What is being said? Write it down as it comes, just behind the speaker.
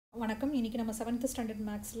வணக்கம். இன்னைக்கு நம்ம 7th ஸ்டாண்டர்ட்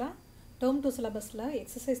மேக்ஸில் டேர்ம் 2 சிலபஸில்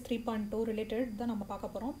எக்ஸசைஸ் 3.2 ரிலேட்டட் தான் நம்ம பார்க்க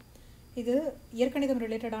போகிறோம். இது இயற்கணிதம்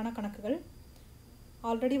ரிலேட்டடான கணக்குகள்.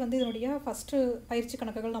 ஆல்ரெடி இதனுடைய ஃபஸ்ட்டு பயிற்சி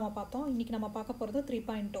கணக்குகள் நம்ம பார்த்தோம். இன்றைக்கி நம்ம பார்க்க போகிறது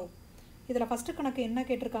 3.2. இதில் ஃபஸ்ட்டு கணக்கு என்ன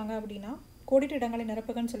கேட்டிருக்காங்க அப்படின்னா, கோடிட்ட இடங்களை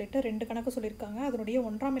நிரப்புகன்னு சொல்லிட்டு 2 கணக்கு சொல்லியிருக்காங்க. அதனுடைய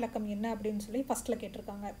 1ஆம் இலக்கம் என்ன அப்படின்னு சொல்லி ஃபஸ்ட்டில்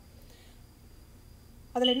கேட்டிருக்காங்க.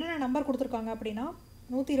 அதில் என்னென்ன நம்பர் கொடுத்துருக்காங்க அப்படின்னா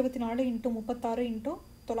 124 × 36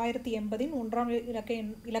 × 980 1ஆம்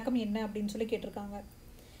இலக்கம் என்ன அப்படின்னு சொல்லி கேட்டிருக்காங்க.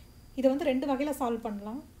 இதை 2 வகையில் சால்வ்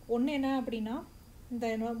பண்ணலாம். ஒன்று என்ன அப்படின்னா, இந்த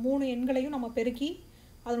 3 எண்களையும் நம்ம பெருக்கி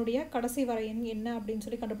அதனுடைய கடைசி வர எண் என்ன அப்படின்னு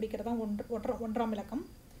சொல்லி கண்டுபிடிக்கிறது தான் 1ஆம் இலக்கம்.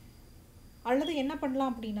 அல்லது என்ன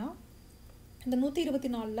பண்ணலாம் அப்படின்னா, இந்த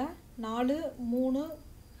 124ல் 4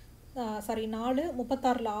 36ல்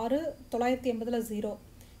 6 980ல் 0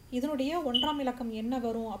 இதனுடைய 1ஆம் இலக்கம் என்ன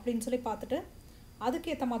வரும் அப்படின்னு சொல்லி பார்த்துட்டு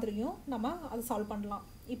அதுக்கேற்ற மாதிரியும் நம்ம அதை சால்வ் பண்ணலாம்.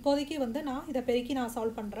 இப்போதைக்கு நான் இதை பெருக்கி நான்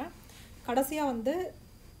சால்வ் பண்ணுறேன். கடைசியாக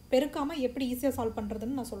பெருக்காமல் எப்படி ஈஸியாக சால்வ்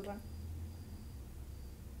பண்ணுறதுன்னு நான் சொல்கிறேன்.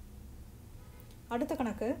 அடுத்த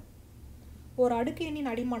கணக்கு, ஒரு அடுக்கு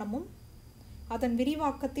எண்ணின் அடிமானமும் அதன்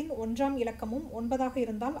விரிவாக்கத்தின் 1ஆம் இலக்கமும் 9ஆக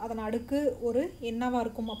இருந்தால் அதன் அடுக்கு ஒரு என்னவாக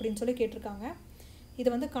இருக்கும் அப்படின்னு சொல்லி கேட்டிருக்காங்க.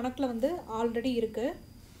 இது கணக்கில் ஆல்ரெடி இருக்குது.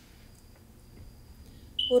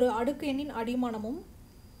 ஒரு அடுக்கு எண்ணின் அடிமானமும்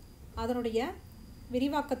அதனுடைய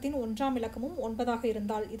விரிவாக்கத்தின் 1ஆம் இலக்கமும் 9ஆக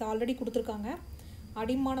இருந்தால், இது ஆல்ரெடி கொடுத்துருக்காங்க.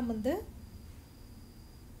 அடிமானம்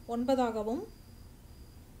 9ஆகவும்,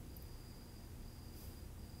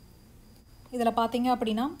 இதில் பார்த்தீங்க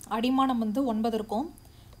அப்படின்னா அடிமானம் 9 இருக்கும்.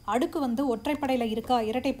 அடுக்கு ஒற்றைப்படையில் இருக்கா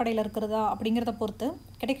இரட்டைப்படையில் இருக்கிறதா அப்படிங்கிறத பொறுத்து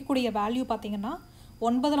கிடைக்கக்கூடிய வேல்யூ பார்த்திங்கன்னா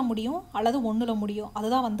 9ல் முடியும் அல்லது 1ல் முடியும்.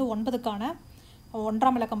 அதுதான் 9க்கான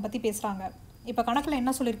 1ஆம் இலக்கம் பற்றி பேசுகிறாங்க. இப்போ கணக்கில்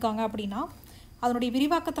என்ன சொல்லியிருக்காங்க அப்படின்னா, அதனுடைய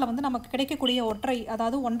விரிவாக்கத்தில் நமக்கு கிடைக்கக்கூடிய ஒற்றை,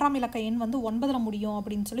 அதாவது 1ஆம் இலக்க எண் 9ல் முடியும்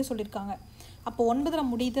அப்படின்னு சொல்லியிருக்காங்க. அப்போ 9ல்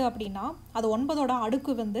முடியுது அப்படின்னா அது 9ஓட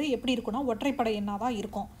அடுக்கு எப்படி இருக்குன்னா ஒற்றைப்படை எண்ணாக தான்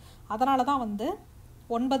இருக்கும். அதனால தான்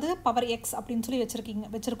 9 பவர் எக்ஸ் அப்படின்னு சொல்லி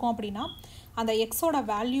வச்சுருக்கோம் அப்படின்னா அந்த எக்ஸோட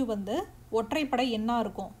வேல்யூ ஒற்றைப்படை எண்ணாக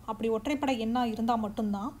இருக்கும். அப்படி ஒற்றைப்படை எண்ணாக இருந்தால்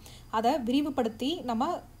மட்டும்தான் அதை விரிவுபடுத்தி நம்ம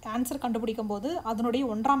ஆன்சர் கண்டுபிடிக்கும் போது அதனுடைய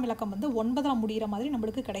 1ஆம் இலக்கம் 9ல் முடிகிற மாதிரி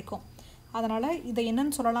நம்மளுக்கு கிடைக்கும். அதனால் இதை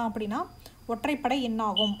என்னன்னு சொல்லலாம் அப்படின்னா ஒற்றைப்படை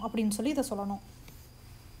எண்ணாகும் அப்படின்னு சொல்லி இதை சொல்லணும்.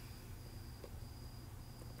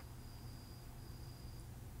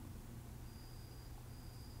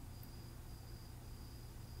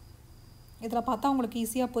 இதில் பார்த்தா உங்களுக்கு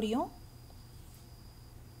ஈஸியாக புரியும்.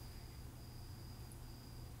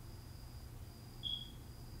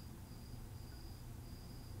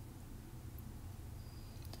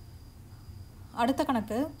 அடுத்த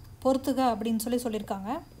கணக்கு பொறுத்துக அப்படின்னு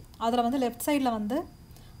சொல்லியிருக்காங்க. அதில் லெஃப்ட் சைடில்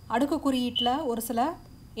அடுக்கு குறியீட்டில் ஒரு சில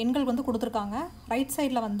எண்கள் கொடுத்துருக்காங்க. ரைட்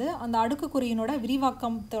சைடில் அந்த அடுக்கு குறியினோட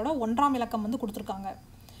விரிவாக்கத்தோட 1ஆம் இலக்கம் கொடுத்துருக்காங்க.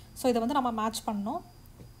 ஸோ இதை நம்ம மேட்ச் பண்ணணும்.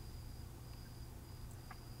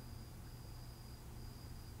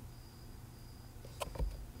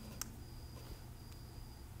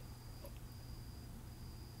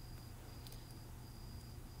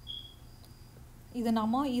 இது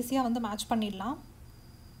நம்ம ஈஸியாக மேட்ச் பண்ணிடலாம்.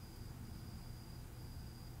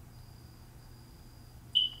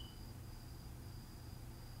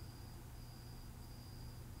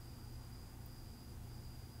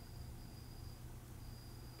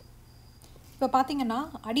 இப்போ பார்த்தீங்கன்னா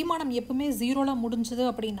அடிமானம் எப்பவுமே 0ல் முடிஞ்சுது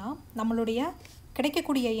அப்படின்னா நம்மளுடைய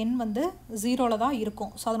கிடைக்கக்கூடிய எண் 0ல் தான்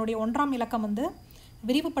இருக்கும். ஸோ அதனுடைய 1ஆம் இலக்கம்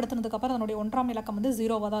விரிவுபடுத்தினதுக்கப்புறம் அதனுடைய 1ஆம் இலக்கம்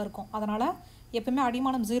 0வாக தான் இருக்கும். அதனால் எப்பவுமே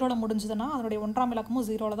அடிமானம் 0ல் முடிஞ்சதுன்னா அதனுடைய 1ஆம் இலக்கமும்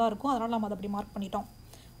 0ல் தான் இருக்கும். அதனால் நம்ம அதை அப்படி மார்க் பண்ணிட்டோம்.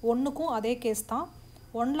 1க்கும் அதே கேஸ் தான்.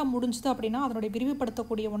 1ல் முடிஞ்சுது அப்படின்னா அதனுடைய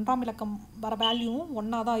விரிவுபடுத்தக்கூடிய 1ஆம் இலக்கம் வர வேல்யூவும்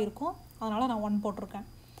 1ஆக தான் இருக்கும். அதனால் நான் 1 போட்டிருக்கேன்.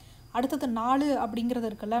 அடுத்தது 4 அப்படிங்கிறது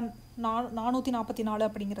இருக்குல்ல, 444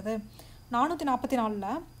 அப்படிங்கிறது.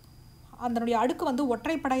 444ல் அதனுடைய அடுக்கு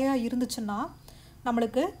ஒற்றைப்படையாக இருந்துச்சுன்னா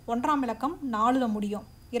நம்மளுக்கு 1ஆம் இலக்கம் 4ல் முடியும்.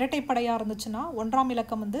 இரட்டைப்படையாக இருந்துச்சுன்னா 1ஆம்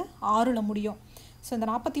இலக்கம் 6ல் முடியும். ஸோ இந்த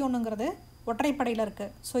 41ங்கிறது ஒற்றைப்படையில்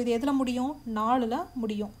இருக்குது. ஸோ இது எதில் முடியும்? 4ல்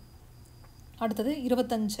முடியும். அடுத்தது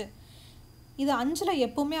 25. இது 5ல்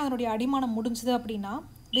எப்போவுமே அதனுடைய அடிமானம் முடிஞ்சுது அப்படின்னா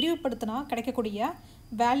விரிவுபடுத்தினா கிடைக்கக்கூடிய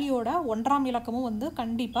வேல்யூவோட 1ஆம் இலக்கமும்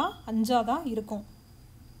கண்டிப்பாக 5ஆக தான் இருக்கும்.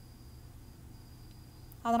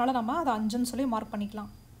 அதனால் நம்ம அதை 5ன்னு சொல்லி மார்க் பண்ணிக்கலாம்.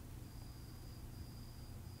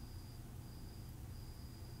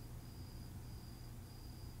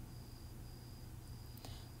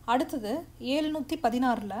 அடுத்தது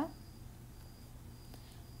 716ல்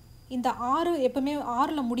இந்த 6 எப்பவுமே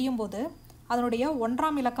 6ல் முடியும் போது அதனுடைய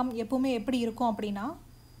 1ஆம் இலக்கம் எப்பவுமே எப்படி இருக்கும் அப்படின்னா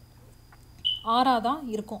 6ஆக தான்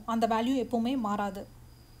இருக்கும். அந்த வேல்யூ எப்பவுமே மாறாது.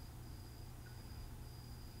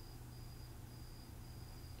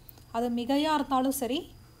 அது மிகையாக இருந்தாலும் சரி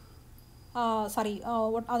சாரி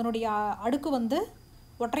அதனுடைய அடுக்கு வந்து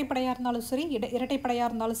ஒற்றைப்படையாக இருந்தாலும் சரி இரட்டைப்படையாக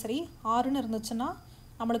இருந்தாலும் சரி 6ன்னு இருந்துச்சுன்னா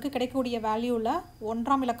நம்மளுக்கு கிடைக்கக்கூடிய வேல்யூவில்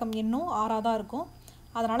 1ஆம் இலக்கம் எண்ணும் 6ஆக தான் இருக்கும்.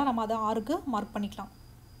 அதனால் நம்ம அதை 6க்கு மார்க் பண்ணிக்கலாம்.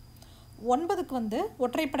 9க்கு வந்து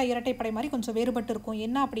ஒற்றைப்படை இரட்டைப்படை மாதிரி கொஞ்சம் வேறுபட்டு இருக்கும்.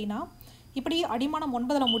 என்ன அப்படின்னா, இப்படி அடிமானம்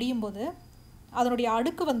 9ல் முடியும் போது அதனுடைய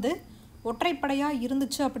அடுக்கு வந்து ஒற்றைப்படையாக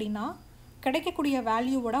இருந்துச்சு அப்படின்னா கிடைக்கக்கூடிய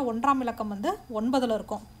வேல்யூவோட 1ஆம் இலக்கம் வந்து 9ல்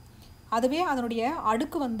இருக்கும். அதுவே அதனுடைய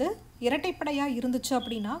அடுக்கு வந்து இரட்டைப்படையாக இருந்துச்சு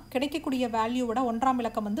அப்படின்னா கிடைக்கக்கூடிய வேல்யூவோட 1ஆம்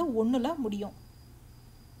இலக்கம் வந்து 1ல் முடியும்.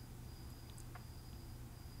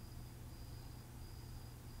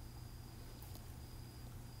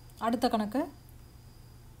 அடுத்த கணக்கு.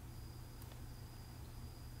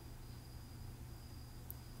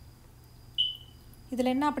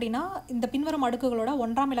 இதில் என்ன அப்படின்னா, இந்த பின்வரும் அடுக்குகளோட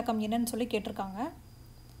 1ஆம் இலக்கம் என்னன்னு சொல்லி கேட்டிருக்காங்க.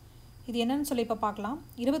 இது என்னன்னு சொல்லி இப்போ பார்க்கலாம்.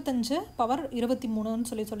 25 பவர் 23ன்னு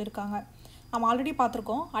சொல்லியிருக்காங்க. நம்ம ஆல்ரெடி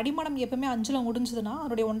பார்த்துருக்கோம், அடிமானம் எப்பவுமே 5ல் முடிஞ்சதுன்னா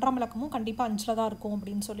அதனுடைய 1ஆம் இலக்கமும் கண்டிப்பாக 5ல் தான் இருக்கும்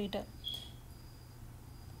அப்படின்னு சொல்லிட்டு.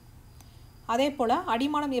 அதே போல்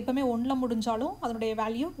அடிமானம் எப்பவுமே 1ல் முடிஞ்சாலும் அதனுடைய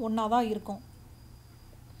வேல்யூ 1ஆக தான் இருக்கும்.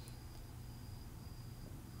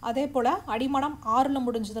 அதே போல் அடிமானம் 6ல்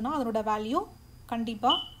முடிஞ்சதுன்னா அதனோட வேல்யூ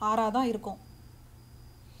கண்டிப்பாக 6ஆக தான் இருக்கும்.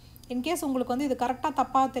 இன்கேஸ் உங்களுக்கு வந்து இது கரெக்டாக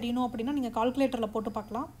தப்பாக தெரியணும் அப்படின்னா நீங்கள் கால்குலேட்டரில் போட்டு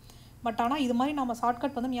பார்க்கலாம். பட் ஆனால் இது மாதிரி நம்ம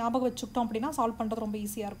ஷார்ட்கட் வந்து ஞாபகம் வச்சுக்கிட்டோம் அப்படின்னா சால்வ் பண்ணுறது ரொம்ப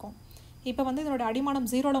ஈஸியாக இருக்கும். இப்போ வந்து இதனுடைய அடிமானம்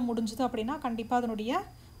 0ல் முடிஞ்சுது அப்படின்னா கண்டிப்பாக அதனுடைய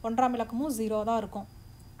 1ஆம் இலக்கமும் 0 தான் இருக்கும்.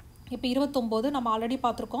 இப்போ 29 நம்ம ஆல்ரெடி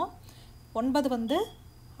பார்த்துருக்கோம். 9 வந்து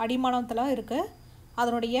அடிமானத்தில் இருக்குது.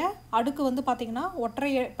 அதனுடைய அடுக்கு வந்து பார்த்திங்கன்னா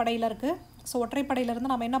ஒற்றைப்படையில் இருக்குது. ஸோ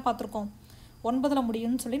ஒற்றைப்படையிலேருந்து நம்ம என்ன பார்த்துருக்கோம், 9ல்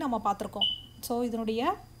முடியும்னு சொல்லி நம்ம பார்த்துருக்கோம். ஸோ இதனுடைய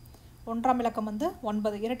 1ஆம் இலக்கம் வந்து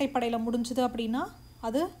 9. இரட்டைப்படையில் முடிஞ்சுது அப்படின்னா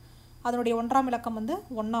அதனுடைய 1ஆம் இலக்கம் வந்து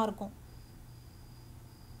 1ஆக இருக்கும்.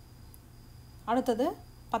 அடுத்தது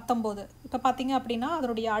 19. இப்போ பார்த்தீங்க அப்படின்னா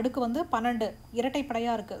அதனுடைய அடுக்கு வந்து 12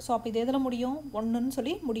 இரட்டைப்படையாக இருக்குது. ஸோ அப்போ இது எதில் முடியும், 1ன்னு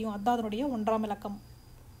சொல்லி முடியும். அதுதான் அதனுடைய 1ஆம் இலக்கம்,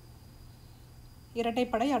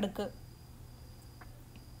 இரட்டைப்படை அடுக்கு.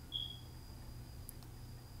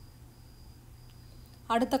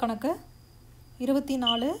 அடுத்த கணக்கு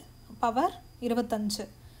 24 பவர் 25.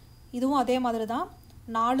 இதுவும் அதே மாதிரி தான்.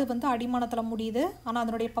 4 வந்து அடிமானத்தில் முடியுது, ஆனால்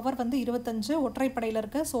அதனுடைய பவர் வந்து 25 ஒற்றைப்படையில்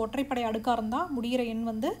இருக்குது. ஸோ ஒற்றைப்படை அடுக்காக இருந்தால் முடிகிற எண்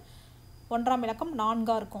வந்து 1ஆம் இலக்கம்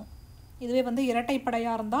 4ஆக இருக்கும். இதுவே வந்து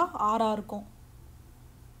இரட்டைப்படையாக இருந்தால் 6ஆக இருக்கும்.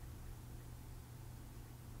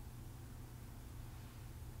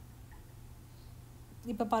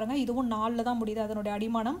 இப்போ பாருங்கள், இதுவும் 4ல் தான் முடியுது அதனுடைய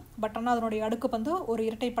அடிமானம். பட் ஆனால் அதனுடைய அடுக்கு வந்து ஒரு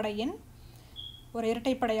இரட்டைப்படை எண், ஒரு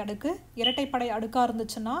இரட்டைப்படை அடுக்கு. இரட்டைப்படை அடுக்காக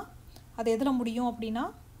இருந்துச்சுன்னா அது எதில் முடியும் அப்படின்னா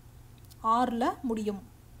 6ல் முடியும்.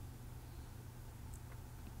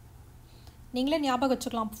 நீங்களே ஞாபகம்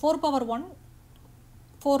வச்சுக்கலாம். 4 பவர் 1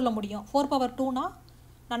 4ல் முடியும். 4 பவர் 2னா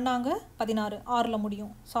நன்னாங்க 16 6ல்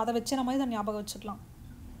முடியும். ஸோ அதை வச்சு நம்ம இதை ஞாபகம் வச்சுக்கலாம்.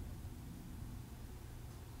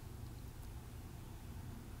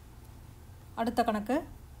 அடுத்த கணக்கு.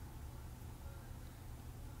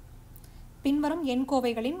 பின்வரும்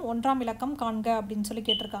எண்கோவைகளின் 1ஆம் இலக்கம் காண்க அப்படின்னு சொல்லி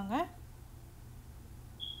கேட்டிருக்காங்க.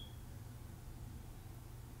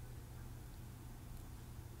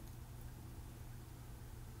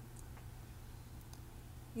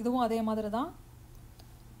 இதுவும் அதே மாதிரி தான்.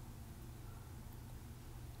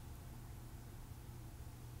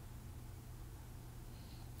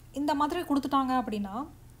 இந்த மாதிரி கொடுத்துட்டாங்க அப்படின்னா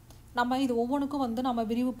நம்ம இது ஒவ்வொன்றுக்கும் வந்து நம்ம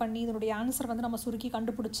விரிவு பண்ணி இதனுடைய ஆன்சர் வந்து நம்ம சுருக்கி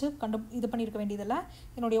கண்டுபிடிச்சி இது பண்ணியிருக்க வேண்டியதில்லை.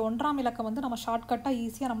 என்னுடைய 1ஆம் இலக்கம் வந்து நம்ம ஷார்ட்கட்டாக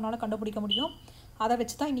ஈஸியாக நம்மளால் கண்டுபிடிக்க முடியும். அதை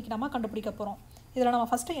வச்சு தான் இன்றைக்கி நம்ம கண்டுபிடிக்க போகிறோம். இதில் நம்ம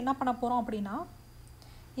ஃபஸ்ட்டு என்ன பண்ண போகிறோம் அப்படின்னா,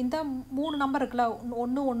 இந்த 3 நம்பர் இருக்குல்ல,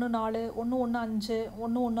 1 1 4 1 1 5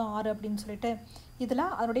 1 1 6 அப்படின்னு சொல்லிட்டு, இதில்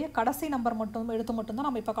அதனுடைய கடைசி நம்பர் மட்டும்தான்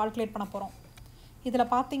நம்ம இப்போ கால்குலேட் பண்ண போகிறோம்.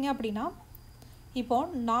 இதில் பார்த்தீங்க அப்படின்னா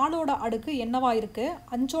இப்போது 4ஓட அடுக்கு என்னவாக இருக்குது,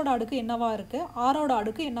 5ஓட அடுக்கு என்னவாக இருக்குது, 6ஓட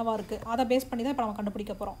அடுக்கு என்னவாக இருக்குது, அதை பேஸ் பண்ணி தான் இப்போ நம்ம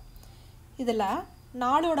கண்டுபிடிக்க போகிறோம். இதில்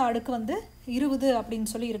 4ஓட அடுக்கு வந்து 20 அப்படின்னு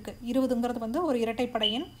சொல்லி இருக்குது. 20ங்கிறது வந்து ஒரு இரட்டைப்படை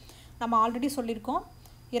எண். நம்ம ஆல்ரெடி சொல்லியிருக்கோம்,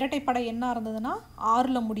 இரட்டைப்படை எண்ணாக இருந்ததுன்னா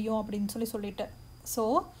 6ல் முடியும் அப்படின்னு சொல்லிட்டு. ஸோ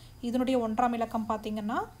இதனுடைய 1ஆம் இலக்கம்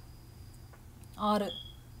பார்த்திங்கன்னா 6.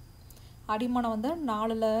 அடிமானம் வந்து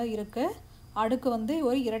 4ல் இருக்குது. அடுக்கு வந்து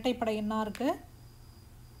ஒரு இரட்டைப்படை எண்ணாக இருக்குது.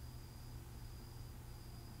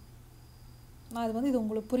 நான் இது வந்து இது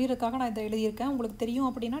உங்களுக்கு புரியறதுக்காக நான் இதை எழுதியிருக்கேன். உங்களுக்கு தெரியும்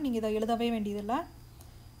அப்படின்னா நீங்கள் இதை எழுதவே வேண்டியதில்லை.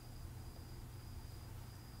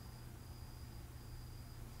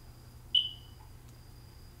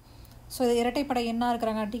 ஸோ இது இரட்டைப்படை எண்ணாக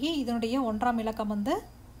இருக்கிறங்காட்டிக்கு இதனுடைய 1ஆம் இலக்கம் வந்து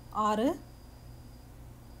 6.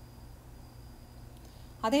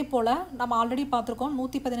 அதே போல் நம்ம ஆல்ரெடி பார்த்துருக்கோம்,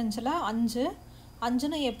 115ல்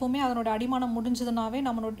 5ன்னு எப்போவுமே அதனோட அடிமானம் முடிஞ்சதுனாவே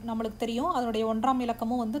நம்மளுக்கு தெரியும் அதனுடைய 1ஆம்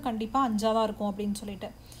இலக்கமும் வந்து கண்டிப்பாக 5ஆக தான் இருக்கும் அப்படின்னு சொல்லிட்டு.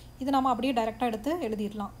 இது நம்ம அப்படியே டைரெக்டாக எடுத்து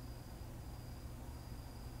எழுதிடலாம்.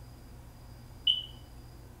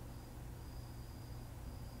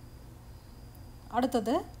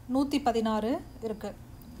 அடுத்தது 116 இருக்குது.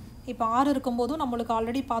 இப்போ 6 இருக்கும்போதும் நம்மளுக்கு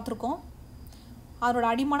ஆல்ரெடி பார்த்துருக்கோம். அதனோட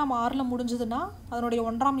அடிமானம் 6ல் முடிஞ்சதுன்னா அதனுடைய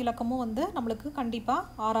 1ஆம் இலக்கமும் வந்து நம்மளுக்கு கண்டிப்பாக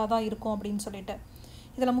 6ஆக தான் இருக்கும் அப்படின்னு சொல்லிட்டு.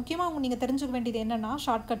 இதில் முக்கியமாக நீங்கள் தெரிஞ்சுக்க வேண்டியது என்னென்னா,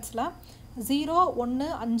 ஷார்ட்கட்ஸில் 0, 1,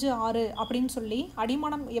 5, 6 அப்படின்னு சொல்லி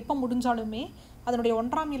அடிமானம் எப்போ முடிஞ்சாலுமே அதனுடைய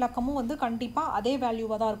 1ஆம் இலக்கமும் வந்து கண்டிப்பாக அதே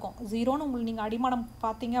வேல்யூவாக தான் இருக்கும். 0ன்னு உங்களுக்கு நீங்கள் அடிமானம்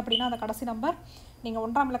பார்த்தீங்க அப்படின்னா அந்த கடைசி நம்பர் நீங்கள்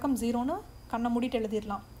 1ஆம் இலக்கம் 0ன்னு கண்ணை மூடிட்டு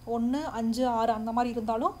எழுதிடலாம். 1, 5, 6 அந்த மாதிரி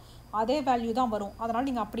இருந்தாலும் அதே வேல்யூ தான் வரும். அதனால்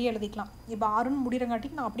நீங்கள் அப்படியே எழுதிக்கலாம். இப்போ 6ன்னு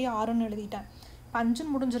முடிகிறங்காட்டிக்கு நான் அப்படியே 6ன்னு எழுதிட்டேன். இப்போ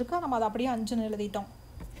 5ன்னு முடிஞ்சிருக்கு, நம்ம அதை அப்படியே 5ன்னு எழுதிட்டோம்.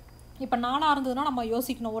 இப்போ 4ஆக இருந்ததுன்னா நம்ம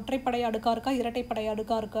யோசிக்கணும், ஒற்றைப்படை அடுக்காக இருக்கா இரட்டைப்படை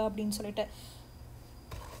அடுக்காக இருக்கா அப்படின்னு சொல்லிட்டு.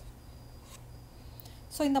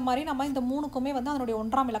 ஸோ இந்த மாதிரி நம்ம இந்த 3க்குமே வந்து அதனுடைய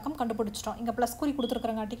 1ஆம் இலக்கம் கண்டுபிடிச்சிட்டோம். இங்கே ப்ளஸ் குறி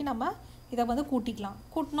கொடுத்துருக்குறங்காட்டிக்கு நம்ம இதை வந்து கூட்டிக்கலாம்.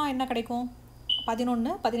 கூட்டினா என்ன கிடைக்கும்?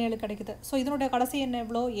 11, 17 கிடைக்குது. ஸோ இதனுடைய கடைசி எண்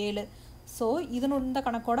எவ்வளோ? 7. ஸோ இந்த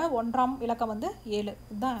கணக்கோட 1ஆம் இலக்கம் வந்து 7.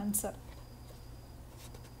 இதுதான் ஆன்சர்.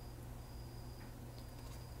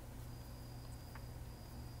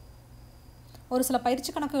 ஒரு சில பயிற்சி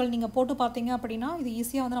கணக்குகள் நீங்கள் போட்டு பார்த்தீங்க அப்படின்னா இது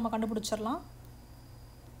ஈஸியாக வந்து நம்ம கண்டுபிடிச்சிடலாம்.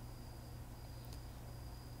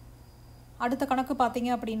 அடுத்த கணக்கு பார்த்தீங்க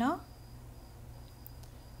அப்படின்னா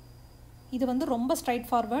இது வந்து ரொம்ப ஸ்ட்ரைட்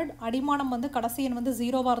ஃபார்வர்ட். அடிமானம் வந்து கடைசி எண் வந்து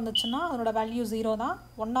 0வாக இருந்துச்சுன்னா அதனோட வேல்யூ 0 தான்.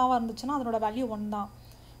 1ஆக இருந்துச்சுன்னா அதனோட வேல்யூ 1 தான்.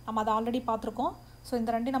 நம்ம அதை ஆல்ரெடி பார்த்துருக்கோம். ஸோ இந்த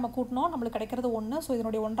ரெண்டையும் நம்ம கூட்டினோம், நம்மளுக்கு கிடைக்கிறது 1. ஸோ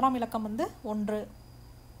இதனுடைய 1ஆம் இலக்கம் வந்து 1.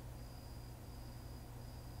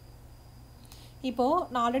 இப்போது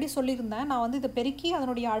நான் ஆல்ரெடி சொல்லியிருந்தேன், நான் வந்து இதை பெருக்கி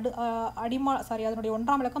அதனுடைய அதனுடைய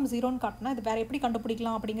 1ஆம் இலக்கம் 0ன்னு காட்டினேன். இது வேறு எப்படி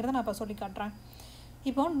கண்டுபிடிக்கலாம் அப்படிங்கிறத நான் இப்போ சொல்லி காட்டுறேன்.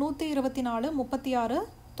 இப்போ 124, 36,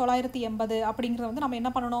 980 அப்படிங்கிறத வந்து நம்ம என்ன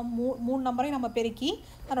பண்ணணும்? 3 நம்பரையும் நம்ம பெருக்கி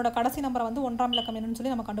அதனோட கடைசி நம்பரை வந்து 1ஆம் இலக்கம் என்னன்னு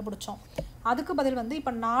சொல்லி நம்ம கண்டுபிடிச்சோம். அதுக்கு பதில் வந்து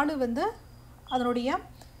இப்போ 4 வந்து அதனுடைய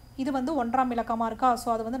இது வந்து 1ஆம் இலக்கமாக இருக்கா? ஸோ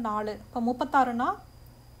அது வந்து 4. இப்போ 36னா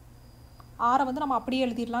 6 வந்து நம்ம அப்படியே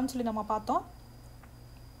எழுதிடலான்னு சொல்லி நம்ம பார்த்தோம்.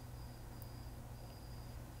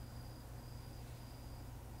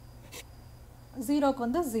 ஜீரோக்கு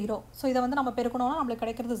வந்து 0. ஸோ இதை வந்து நம்ம பெருக்கணும்னா நம்மளுக்கு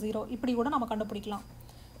கிடைக்கிறது 0. இப்படி கூட நம்ம கண்டுபிடிக்கலாம்.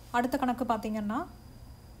 அடுத்த கணக்கு பார்த்திங்கன்னா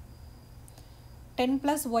 10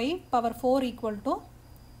 + y ^ 4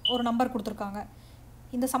 = ஒரு நம்பர் கொடுத்துருக்காங்க.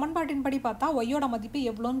 இந்த சமன்பாட்டின் படி பார்த்தா ஒய்யோட மதிப்பு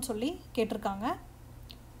எவ்வளோன்னு சொல்லி கேட்டிருக்காங்க.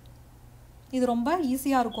 இது ரொம்ப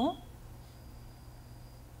ஈஸியாக இருக்கும்.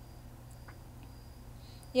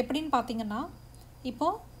 எப்படின்னு பார்த்தீங்கன்னா,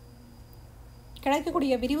 இப்போது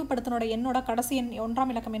கிடைக்கக்கூடிய விரிவுபடுத்தினோட எண்ணோட கடைசி எண்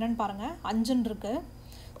 1ஆம் இலக்கம் என்னன்னு பாருங்கள், 5ன்னு இருக்குது.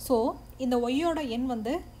 ஸோ இந்த ஒய்யோட எண்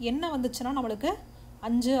வந்து என்ன வந்துச்சுன்னா நம்மளுக்கு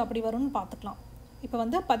 5 அப்படி வரும்னு பார்த்துக்கலாம். இப்போ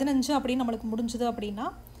வந்து 15 அப்படின்னு நம்மளுக்கு முடிஞ்சுது அப்படின்னா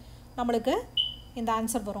நம்மளுக்கு இந்த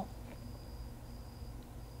ஆன்சர் வரும்.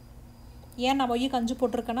 ஏன் நான் ஒய்யுக்கு 5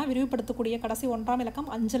 போட்டிருக்கேன்னா விரிவுபடுத்தக்கூடிய கடைசி 1ஆம் இலக்கம்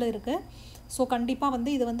 5ல் இருக்குது. ஸோ கண்டிப்பாக வந்து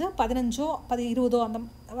இது வந்து 15ஓ 20ஓ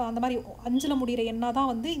அந்த மாதிரி 5ல் முடிகிற எண்ணாக தான்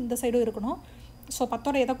வந்து இந்த சைடும் இருக்கணும். ஸோ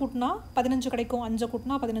 10ஓட எதை கூட்டினா 15 கிடைக்கும், 5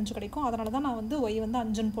 கூட்டினா 15 கிடைக்கும். அதனால தான் நான் வந்து ஒய் வந்து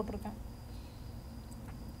 5ன்னு போட்டிருக்கேன்.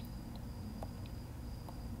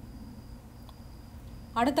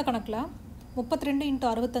 அடுத்த கணக்கில் 32 ×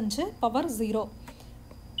 65 பவர் 0.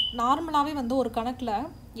 நார்மலாகவே வந்து ஒரு கணக்கில்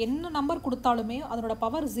என்ன நம்பர் கொடுத்தாலுமே அதனோட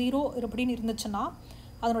பவர் 0 அப்படின்னு இருந்துச்சுன்னா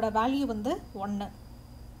அதனோட வேல்யூ வந்து 1.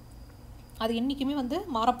 அது என்றைக்குமே வந்து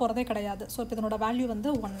மாறப்போகிறதே கிடையாது. ஸோ இப்போ இதனோட வேல்யூ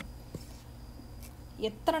வந்து 1.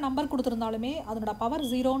 எத்தனை நம்பர் கொடுத்துருந்தாலுமே அதனோட பவர்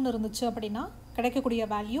 0ன்னு இருந்துச்சு அப்படின்னா கிடைக்கக்கூடிய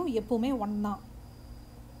வேல்யூ எப்பவுமே 1 தான்.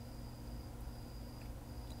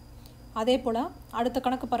 அதே போல் அடுத்த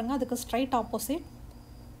கணக்கு பாருங்கள், அதுக்கு ஸ்ட்ரைட் ஆப்போசிட்.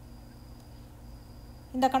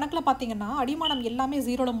 இந்த கணக்கில் பார்த்தீங்கன்னா அடிமானம் எல்லாமே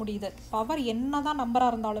 0ல் முடியுது. பவர் என்ன தான்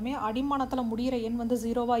நம்பராக இருந்தாலுமே அடிமானத்தில் முடிகிற எண் வந்து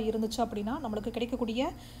 0வாக இருந்துச்சு அப்படின்னா நம்மளுக்கு கிடைக்கக்கூடிய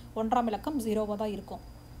 1ஆம் இலக்கம் 0வாக தான் இருக்கும்.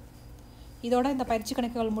 இதோட இந்த பயிற்சி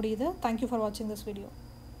கணக்குகள் முடியுது. தேங்க்யூ ஃபார் வாட்சிங் திஸ் வீடியோ.